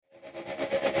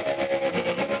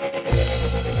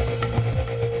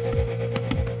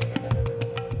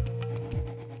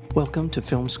Welcome to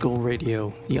Film School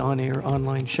Radio, the on-air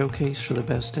online showcase for the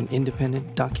best in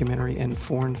independent documentary and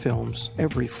foreign films,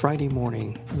 every Friday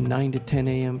morning from 9 to 10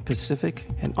 a.m. Pacific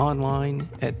and online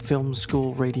at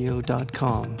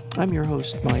filmschoolradio.com. I'm your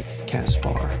host, Mike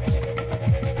Kaspar.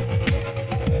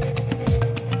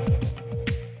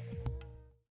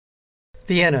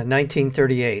 Vienna,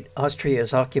 1938. Austria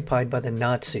is occupied by the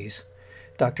Nazis.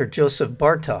 Dr. Joseph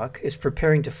Bartok is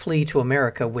preparing to flee to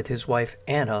America with his wife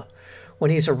Anna when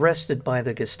he's arrested by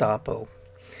the Gestapo.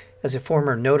 As a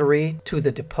former notary to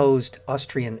the deposed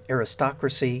Austrian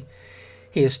aristocracy,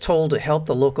 he is told to help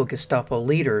the local Gestapo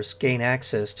leaders gain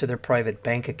access to their private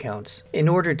bank accounts in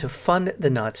order to fund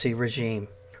the Nazi regime.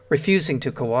 Refusing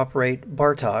to cooperate,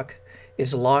 Bartok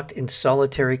is locked in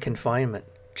solitary confinement.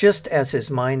 Just as his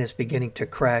mind is beginning to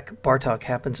crack, Bartok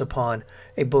happens upon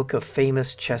a book of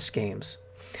famous chess games.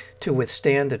 To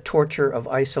withstand the torture of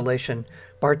isolation,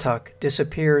 Bartok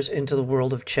disappears into the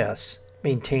world of chess,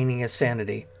 maintaining his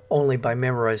sanity only by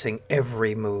memorizing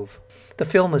every move. The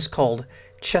film is called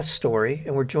Chess Story,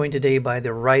 and we're joined today by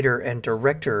the writer and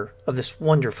director of this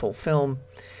wonderful film,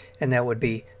 and that would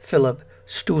be Philip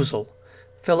Stüssel.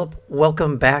 Philip,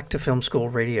 welcome back to Film School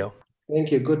Radio.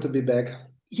 Thank you. Good to be back.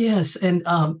 Yes, and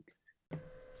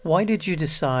why did you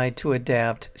decide to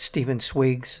adapt Stephen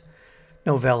Zweig's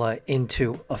novella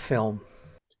into a film?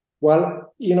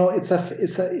 Well, it's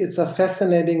a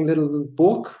fascinating little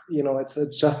book.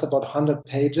 It's just about 100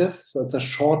 pages, so it's a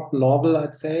short novel,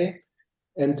 I'd say.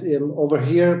 And over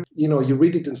here, you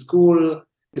read it in school.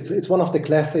 It's one of the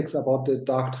classics about the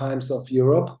dark times of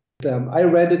Europe. I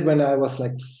read it when I was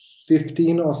like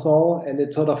 15 or so, and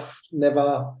it sort of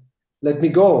never let me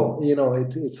go.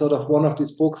 It's sort of one of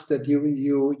these books that you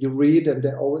read, and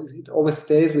it always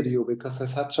stays with you because it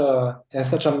has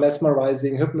such a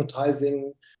mesmerizing,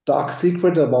 hypnotizing, dark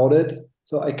secret about it.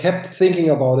 So I kept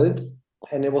thinking about it,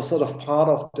 and it was sort of part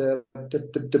of the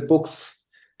books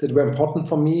that were important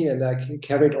for me, and I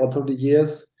carried all through the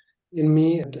years in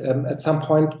me. And at some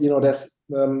point, there's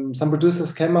some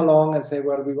producers came along and say,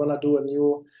 well, we want to do a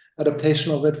new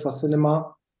adaptation of it for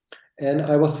cinema. And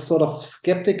I was sort of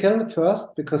skeptical at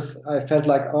first because I felt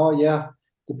like, oh yeah,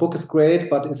 the book is great,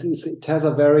 but it has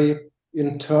a very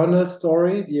internal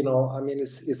story.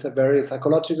 It's a very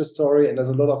psychological story, and there's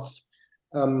a lot of,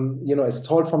 it's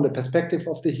told from the perspective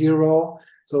of the hero.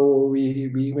 So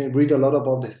we read a lot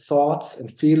about his thoughts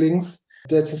and feelings.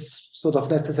 That's sort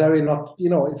of necessary. Not,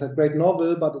 it's a great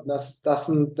novel, but it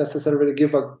doesn't necessarily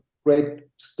give a great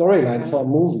storyline for a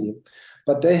movie.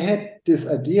 But they had this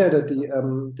idea that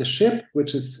the ship,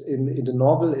 which is in the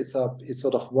novel, is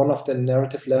sort of one of the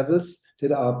narrative levels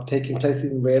that are taking place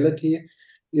in reality.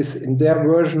 Is in their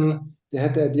version, they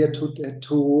had the idea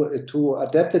to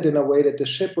adapt it in a way that the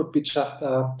ship would be just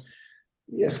a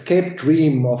escape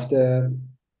dream of the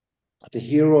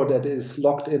hero that is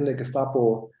locked in the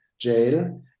Gestapo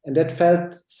jail. And that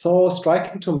felt so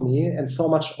striking to me, and so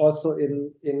much also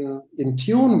in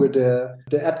tune with the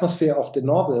atmosphere of the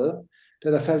novel,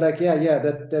 that I felt like,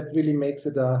 that really makes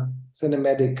it a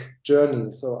cinematic journey.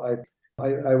 So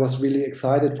I was really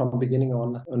excited from the beginning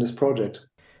on this project.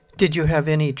 Did you have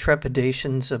any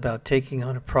trepidations about taking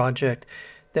on a project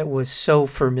that was so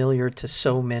familiar to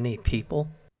so many people?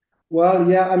 Well,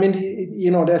 yeah, I mean,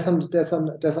 there's some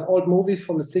old movies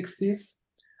from the 60s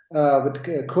with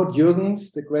Kurt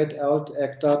Jürgens, the great old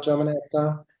actor, German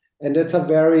actor. And it's a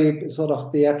very sort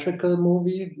of theatrical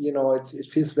movie. It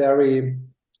feels very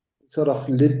sort of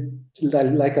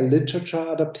like a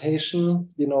literature adaptation,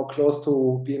 close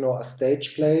to, a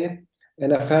stage play.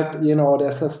 And I felt,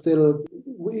 there's a still,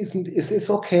 it's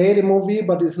okay, the movie,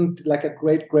 but isn't like a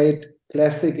great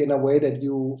classic in a way that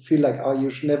you feel like, oh, you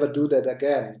should never do that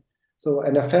again. So,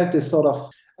 and I felt this sort of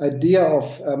idea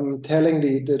of telling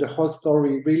the whole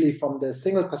story really from the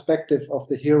single perspective of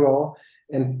the hero,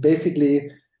 and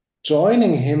basically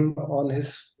joining him on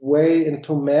his way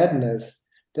into madness.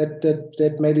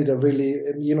 That made it a really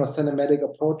cinematic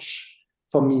approach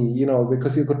for me,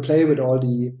 because you could play with all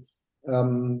the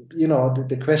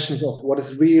the questions of what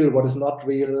is real, what is not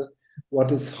real,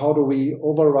 how do we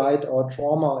override our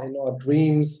trauma in our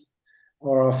dreams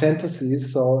or our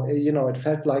fantasies. So it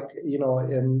felt like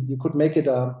you could make it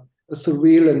a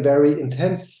surreal and very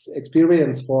intense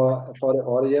experience for the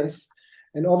audience.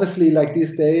 And obviously, like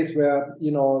these days where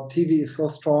TV is so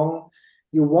strong,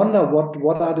 you wonder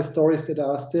what are the stories that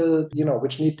are still,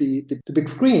 which need the big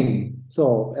screen.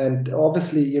 So, and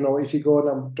obviously, if you go in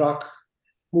a dark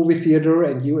movie theater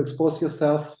and you expose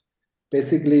yourself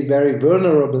basically very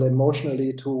vulnerable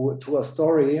emotionally to a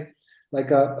story,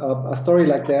 like a story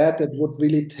like that would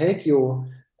really take you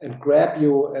and grab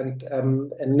you and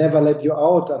never let you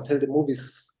out until the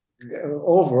movie's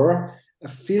over,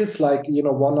 feels like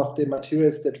one of the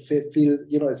materials that feel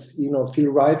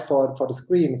feel right for the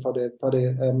screen, for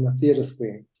the theater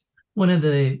screen. One of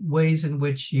the ways in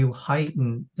which you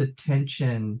heighten the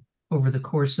tension over the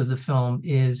course of the film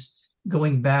is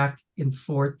going back and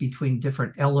forth between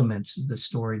different elements of the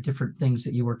story, different things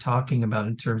that you were talking about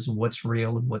in terms of what's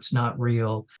real and what's not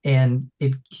real. And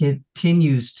it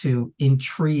continues to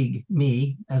intrigue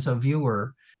me as a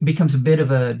viewer. It becomes a bit of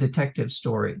a detective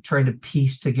story, trying to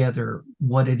piece together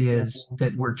what it is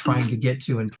that we're trying to get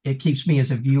to. And it keeps me as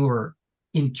a viewer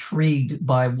intrigued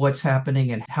by what's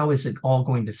happening and how is it all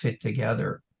going to fit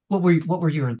together. What were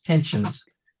your intentions?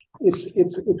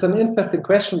 It's an interesting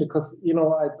question because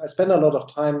I spend a lot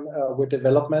of time with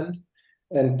development,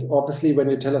 and obviously when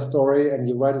you tell a story and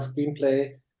you write a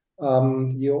screenplay,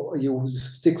 you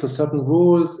stick to certain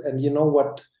rules, and you know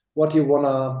what you want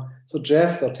to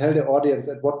suggest or tell the audience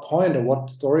at what point or what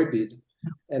story beat.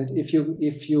 And if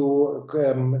you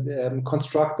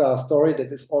construct a story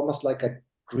that is almost like a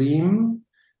dream,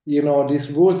 these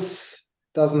rules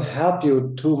doesn't help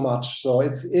you too much. So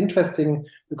it's interesting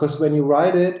because when you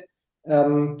write it,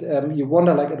 you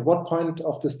wonder, like, at what point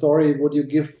of the story would you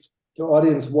give the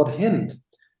audience what hint,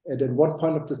 and at what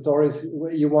point of the stories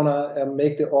you want to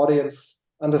make the audience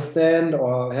understand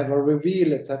or have a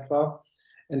reveal, etc.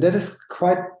 And that is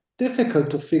quite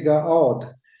difficult to figure out.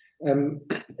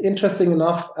 Interesting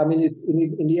enough, I mean,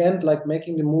 in the end, like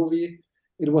making the movie,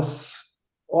 it was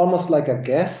almost like a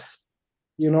guess,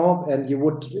 and you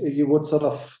would sort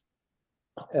of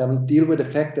deal with the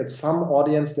fact that some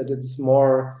audience that it is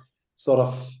more sort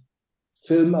of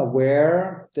film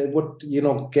aware, they would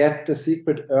get the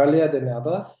secret earlier than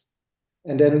others.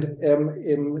 And then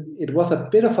it was a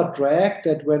bit of a drag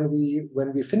that when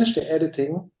we finished the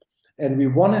editing and we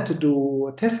wanted to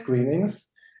do test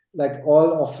screenings, like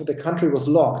all of the country was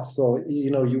locked, so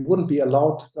you wouldn't be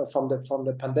allowed from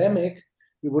the pandemic.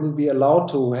 You wouldn't be allowed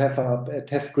to have a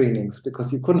test screenings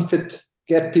because you couldn't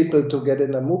get people to get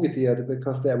in a movie theater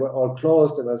because they were all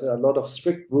closed. There was a lot of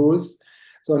strict rules.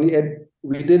 So in the end,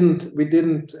 we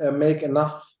didn't make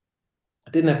enough.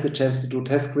 Didn't have the chance to do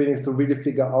test screenings to really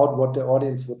figure out what the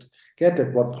audience would get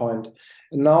at what point.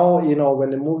 And now,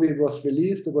 when the movie was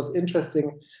released, it was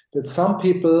interesting that some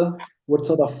people would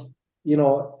sort of,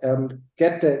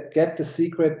 get the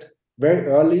secret very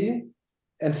early,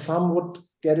 and some would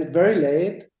get it very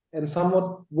late, and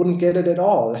some wouldn't get it at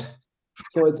all.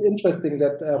 So it's interesting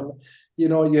that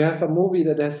you have a movie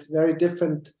that has very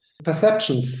different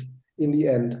perceptions in the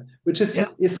end, which is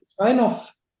kind of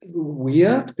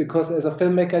weird because as a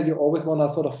filmmaker you always want to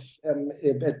sort of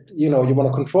you want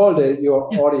to control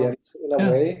your audience in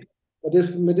a way. But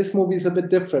this movie is a bit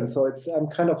different, so I'm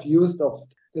kind of used of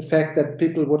the fact that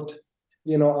people would,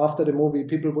 after the movie,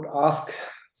 people would ask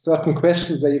certain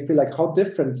questions where you feel like, how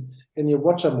different can you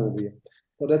watch a movie?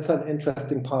 So that's an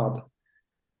interesting part.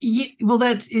 Yeah, well,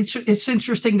 it's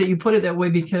interesting that you put it that way,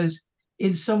 because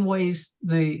in some ways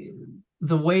the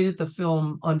way that the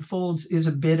film unfolds is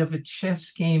a bit of a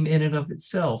chess game in and of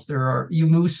itself. You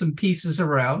move some pieces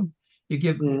around, you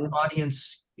give the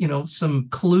audience, some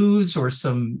clues or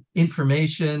some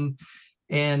information,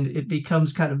 and it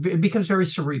becomes very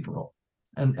cerebral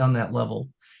on that level.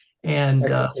 And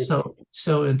so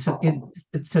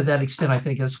to that extent, I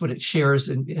think that's what it shares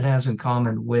and it has in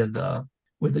common with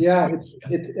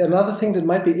it's another thing that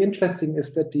might be interesting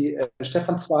is that the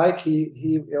Stefan Zweig,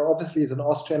 he obviously is an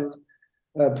Austrian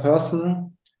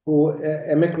person who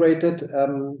emigrated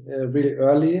really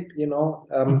early,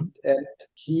 and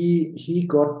he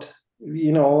got,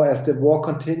 as the war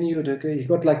continued, he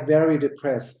got like very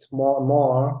depressed more and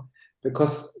more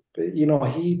because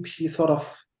he sort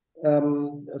of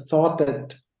thought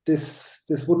that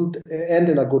this wouldn't end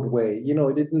in a good way. He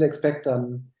didn't expect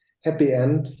a happy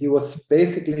end. He was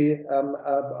basically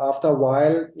after a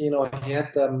while, he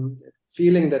had the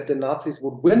feeling that the Nazis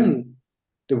would win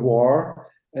the war,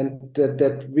 and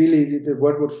that really the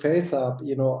world would face up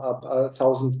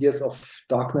 1,000 years of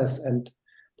darkness and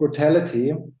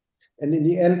brutality. And in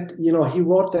the end, he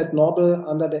wrote that novel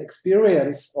under the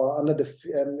experience or under the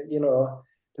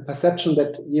the perception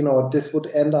that this would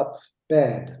end up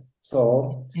bad.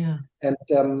 So and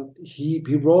he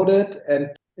wrote it, and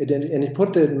he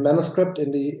put the manuscript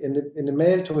in the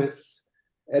mail to his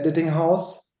editing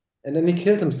house, and then he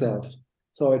killed himself.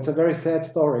 So it's a very sad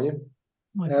story.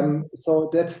 So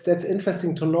that's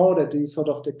interesting to know that the sort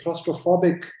of the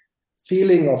claustrophobic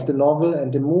feeling of the novel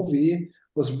and the movie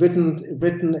was written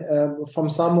from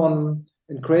someone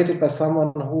and created by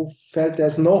someone who felt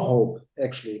there's no hope,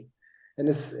 actually. And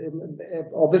it's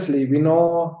obviously, we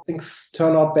know things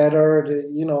turn out better.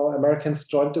 Americans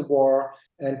joined the war,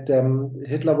 and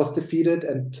Hitler was defeated,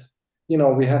 and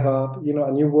we have a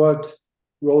new world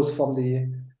rose from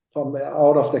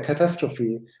out of the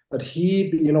catastrophe. But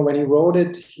he, when he wrote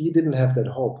it, he didn't have that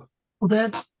hope.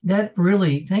 Well, that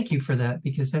really, thank you for that,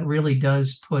 because that really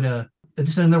does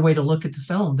it's another way to look at the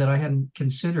film that I hadn't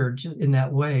considered in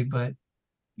that way. But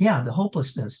yeah, the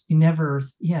hopelessness,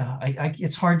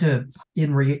 it's hard to,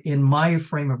 in my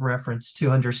frame of reference, to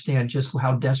understand just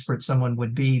how desperate someone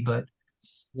would be. But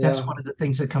that's one of the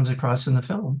things that comes across in the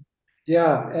film.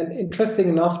 Yeah, and interesting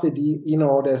enough that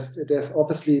there's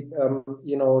obviously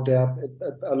there are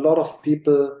a lot of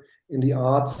people in the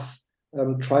arts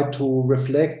try to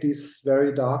reflect these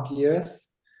very dark years,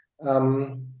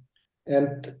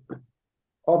 and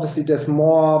obviously there's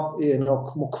more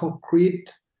more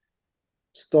concrete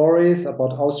stories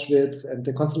about Auschwitz and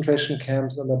the concentration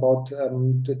camps and about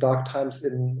the dark times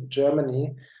in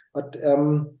Germany, but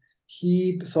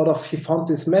he found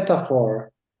this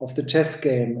metaphor of the chess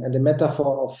game and the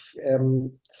metaphor of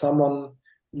someone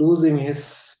losing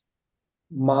his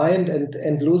mind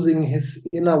and losing his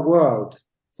inner world,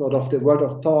 sort of the world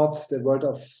of thoughts, the world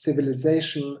of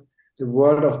civilization, the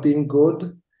world of being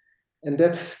good. And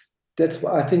that's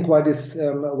I think why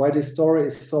this story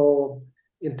is so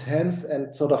intense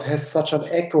and sort of has such an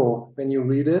echo when you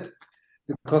read it,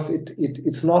 because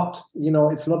it's not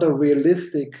it's not a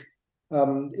realistic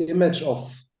image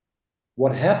of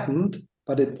what happened,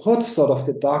 but it puts sort of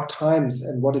the dark times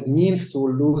and what it means to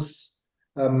lose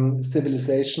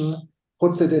civilization,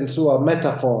 puts it into a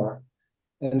metaphor.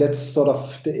 And that's sort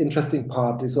of the interesting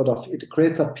part. It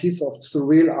creates a piece of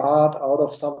surreal art out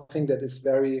of something that is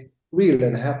very real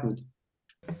and happened.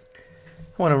 I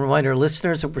want to remind our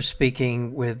listeners that we're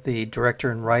speaking with the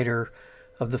director and writer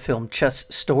of the film Chess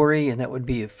Story, and that would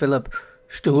be Philipp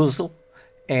Stölzl.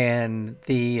 And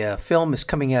the film is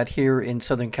coming out here in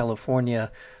Southern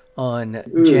California on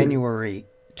January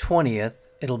 20th.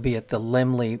 It'll be at the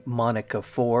Laemmle Monica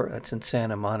 4. That's in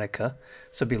Santa Monica.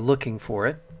 So be looking for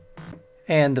it.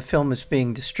 And the film is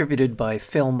being distributed by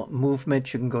Film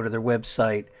Movement. You can go to their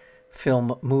website,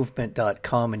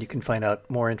 filmmovement.com, and you can find out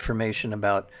more information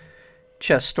about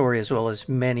Chess Story, as well as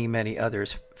many, many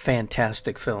others,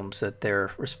 fantastic films that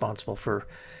they're responsible for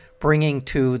bringing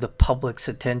to the public's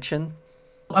attention.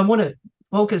 I want to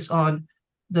focus on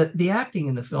the acting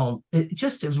in the film. It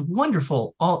just is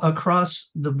wonderful all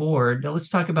across the board. Now let's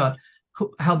talk about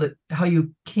how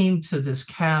you came to this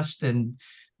cast and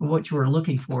what you were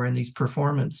looking for in these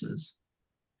performances.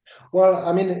 Well,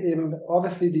 I mean,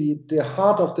 obviously the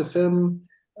heart of the film,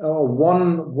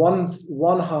 one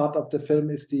heart of the film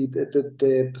is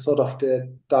the sort of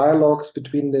the dialogues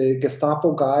between the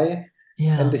Gestapo guy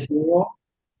and the hero,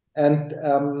 and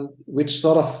which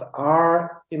sort of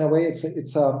are, in a way, it's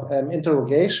a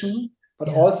interrogation, but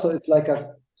also it's like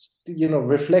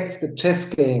reflects the chess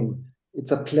game.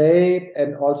 It's a play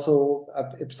and also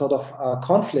it's sort of a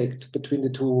conflict between the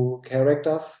two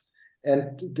characters.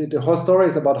 And the whole story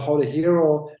is about how the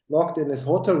hero, locked in his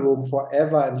hotel room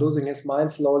forever and losing his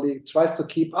mind slowly, tries to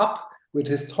keep up with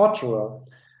his torturer.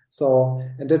 So,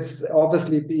 and that's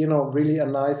obviously, really a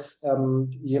nice,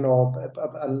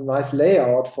 a nice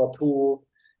layout for two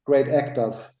great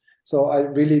actors. So I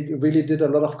really, really did a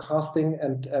lot of casting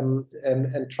and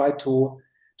tried to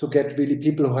get really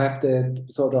people who have the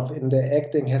sort of, in the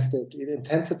acting, has the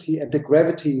intensity and the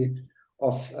gravity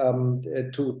of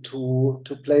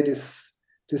to play this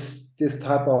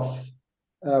type of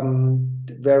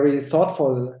very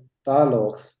thoughtful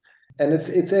dialogues. And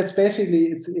it's basically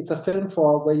it's a film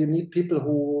for where you need people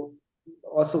who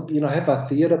also have a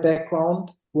theater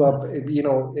background, who are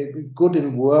good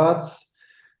in words,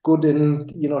 good in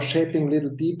shaping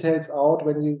little details out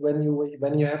when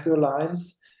you have your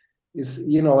lines. Is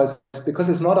it's because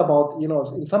it's not about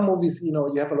in some movies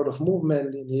you have a lot of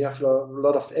movement and you have a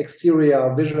lot of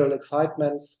exterior visual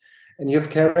excitements and you have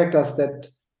characters that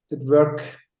work,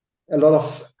 a lot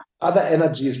of other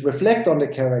energies reflect on the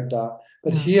character.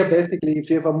 But here, basically, if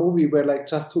you have a movie where like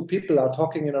just two people are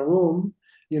talking in a room,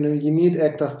 you need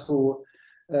actors to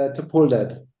pull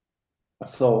that.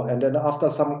 So, and then after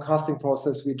some casting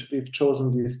process, we've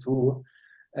chosen these two,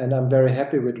 and I'm very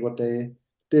happy with what they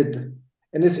did.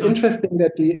 And it's interesting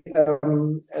that they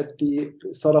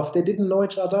didn't know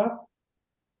each other,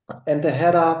 and they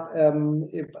had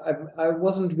I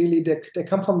wasn't really, they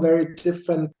come from very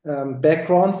different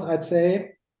backgrounds, I'd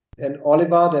say. And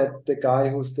Oliver, the guy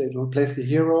who plays the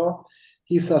hero,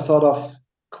 he's a sort of,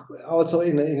 also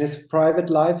in his private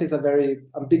life, he's a very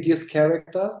ambiguous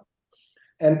character.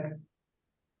 And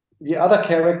the other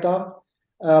character,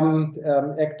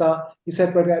 actor, he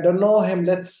said, "But I don't know him.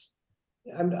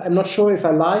 I'm not sure if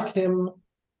I like him.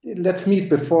 let's meet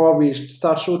before we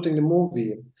start shooting the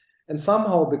movie. And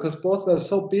somehow, because both were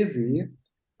so busy,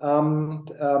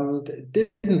 didn't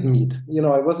meet.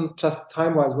 It wasn't just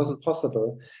time-wise, wasn't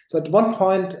possible. So at one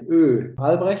point,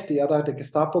 Albrecht, the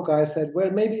Gestapo guy, said,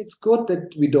 well, maybe it's good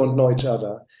that we don't know each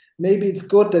other. Maybe it's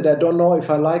good that I don't know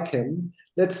if I like him.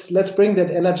 Let's bring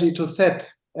that energy to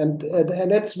set. And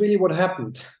that's really what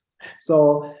happened.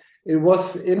 So it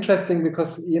was interesting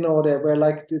because, there were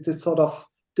like this sort of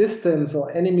distance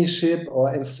or enemyship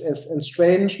or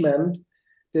estrangement.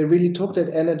 They really took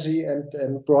that energy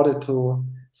and brought it to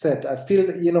set. I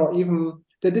feel, even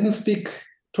they didn't speak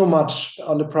too much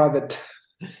on the private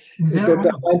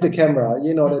behind the camera.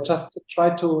 They just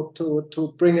tried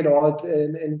to bring it all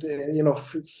and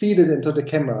feed it into the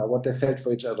camera, what they felt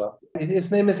for each other.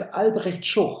 His name is Albrecht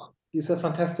Schuch. He's a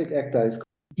fantastic actor.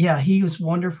 Yeah, he was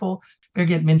wonderful.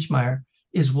 Birgit Minchmeyer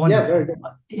is wonderful. Yeah, very good.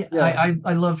 Yeah.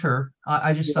 I loved her.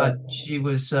 I just thought she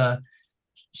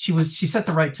set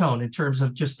the right tone in terms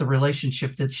of just the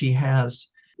relationship that she has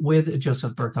with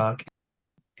Joseph Bartok.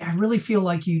 I really feel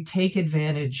like you take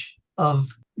advantage of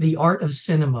the art of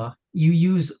cinema. You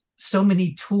use so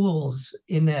many tools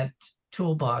in that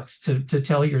toolbox to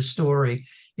tell your story.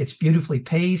 It's beautifully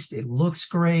paced. It looks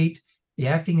great. The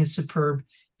acting is superb.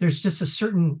 There's just a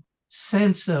certain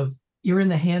sense of you're in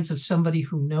the hands of somebody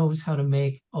who knows how to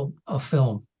make a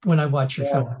film when I watch your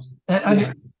films.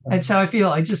 That's how I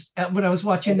feel. When I was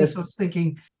watching this, I was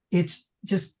thinking it's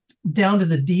just down to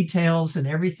the details and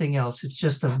everything else. It's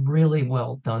just a really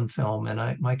well done film.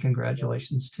 And my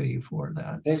congratulations to you for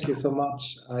that. Thank you so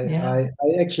much. I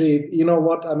actually, you know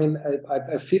what? I mean,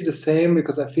 I feel the same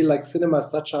because I feel like cinema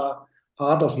is such a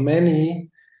art of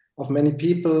many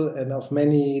people and of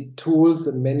many tools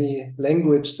and many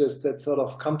languages that sort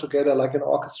of come together like an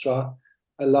orchestra.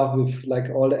 I love if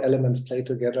like all the elements play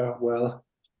together well.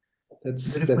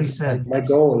 That's my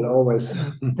goal always.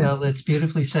 No, that's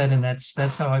beautifully said, and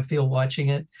that's how I feel watching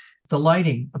it. The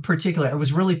lighting, in particular, I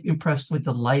was really impressed with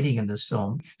the lighting in this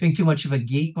film. Being too much of a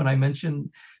geek when I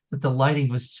mentioned that the lighting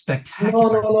was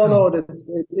spectacular. No.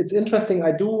 It's interesting.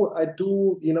 I do. I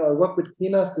work with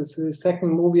Kinas. This is the second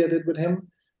movie I did with him.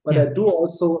 But I do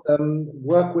also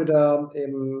work with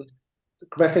a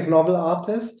graphic novel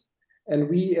artist, and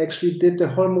we actually did the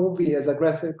whole movie as a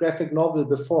graphic novel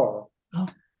before. Oh.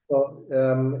 So,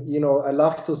 I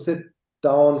love to sit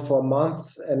down for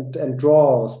months and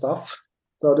draw stuff.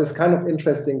 So it's kind of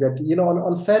interesting that,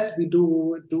 on set we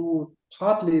do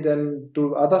partly then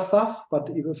do other stuff, but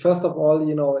even first of all, I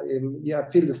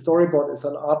feel the storyboard is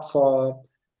an art for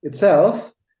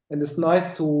itself, and it's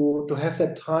nice to have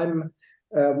that time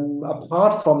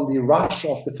apart from the rush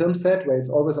of the film set, where it's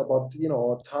always about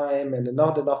time and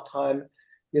not enough time.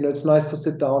 It's nice to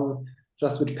sit down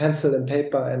just with pencil and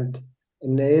paper and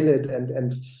nail it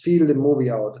and feel the movie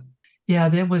out. Yeah,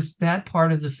 that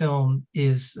part of the film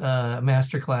is a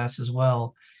masterclass as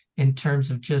well in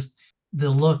terms of just the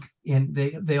look, and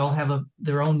they all have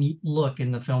their own look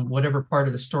in the film. Whatever part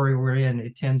of the story we're in,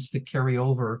 it tends to carry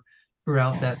over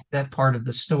throughout that part of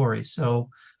the story. So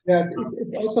yeah,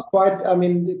 it's also quite, I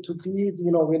mean, to be,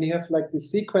 when you have like these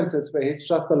sequences where he's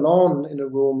just alone in a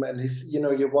room and he's,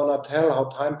 you want to tell how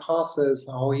time passes,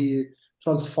 how he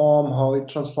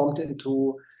transformed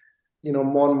into,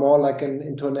 more and more like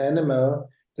into an animal.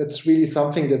 That's really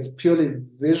something that's purely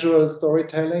visual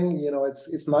storytelling.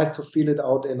 It's nice to feel it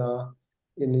out in a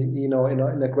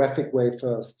graphic way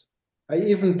first. I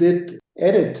even did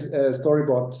edit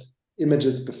storyboard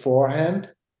images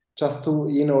beforehand, just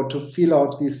to feel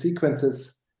out these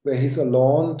sequences where he's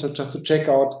alone, just to check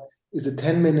out, is it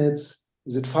 10 minutes?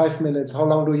 Is it 5 minutes? How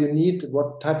long do you need?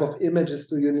 What type of images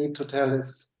do you need to tell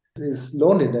his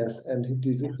loneliness? And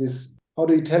this, how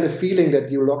do you tell a feeling that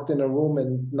you're locked in a room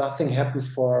and nothing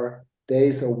happens for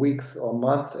days or weeks or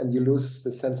months and you lose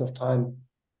the sense of time?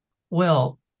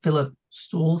 Well, Philip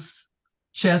Stultz,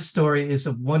 Chess Story is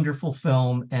a wonderful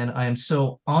film, and I am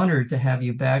so honored to have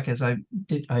you back. As I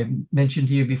mentioned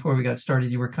to you before we got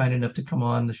started, you were kind enough to come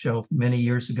on the show many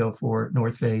years ago for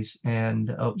North Face,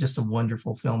 and just a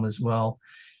wonderful film as well.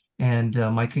 And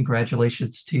my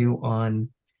congratulations to you on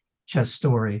Chess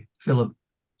Story, Philip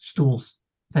Stultz.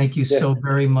 Thank you so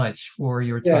very much for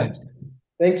your time.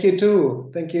 Thank you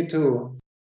too. Thank you too.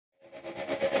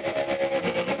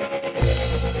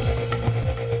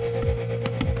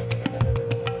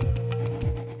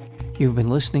 You've been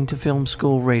listening to Film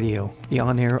School Radio, the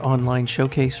on-air online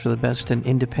showcase for the best in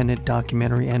independent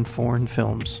documentary and foreign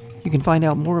films. You can find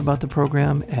out more about the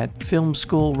program at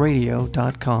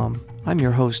filmschoolradio.com. I'm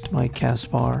your host, Mike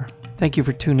Kaspar. Thank you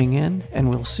for tuning in, and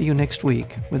we'll see you next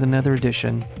week with another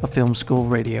edition of Film School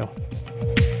Radio.